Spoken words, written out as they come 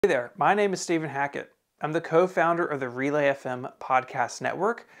Hey there, my name is Stephen Hackett. I'm the co-founder of the Relay FM podcast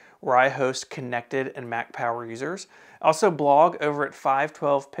network, where I host connected and Mac power users. I also blog over at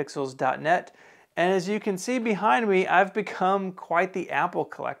 512pixels.net, and as you can see behind me, I've become quite the Apple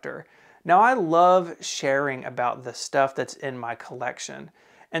collector. Now, I love sharing about the stuff that's in my collection,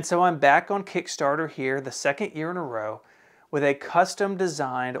 and so I'm back on Kickstarter here the second year in a row with a custom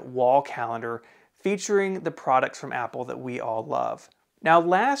designed wall calendar featuring the products from Apple that we all love. Now,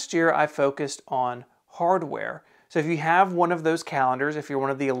 last year I focused on hardware. So if you have one of those calendars, if you're one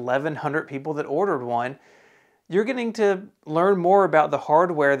of the 1,100 people that ordered one, you're getting to learn more about the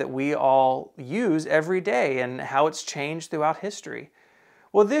hardware that we all use every day and how it's changed throughout history.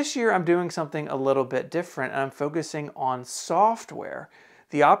 Well, this year I'm doing something a little bit different, and I'm focusing on software,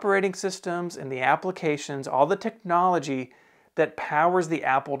 the operating systems and the applications, all the technology that powers the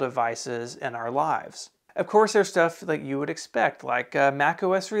Apple devices in our lives. Of course, there's stuff that you would expect, like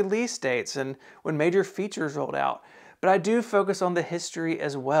macOS release dates and when major features rolled out. But I do focus on the history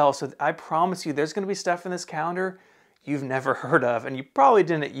as well, so I promise you there's going to be stuff in this calendar you've never heard of and you probably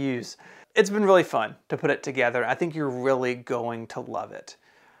didn't use. It's been really fun to put it together. I think you're really going to love it.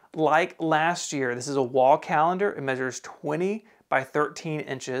 Like last year, this is a wall calendar. It measures 20 by 13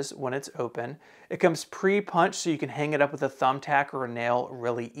 inches when it's open. It comes pre-punched so you can hang it up with a thumbtack or a nail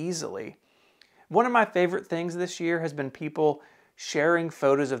really easily. One of my favorite things this year has been people sharing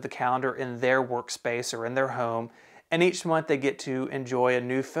photos of the calendar in their workspace or in their home, and each month they get to enjoy a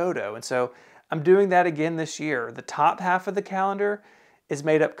new photo. And so I'm doing that again this year. The top half of the calendar is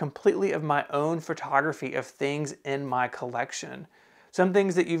made up completely of my own photography of things in my collection. Some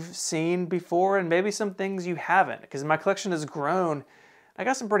things that you've seen before and maybe some things you haven't, because my collection has grown. I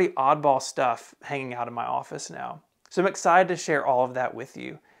got some pretty oddball stuff hanging out in my office now. So I'm excited to share all of that with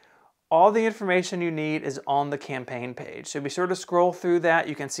you. All the information you need is on the campaign page. So be sure to scroll through that.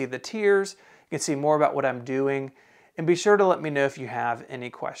 You can see the tiers, you can see more about what I'm doing, and be sure to let me know if you have any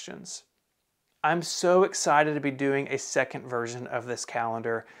questions. I'm so excited to be doing a second version of this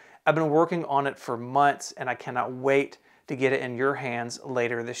calendar. I've been working on it for months, and I cannot wait to get it in your hands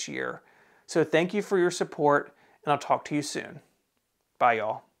later this year. So thank you for your support, and I'll talk to you soon. Bye,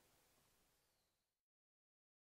 y'all.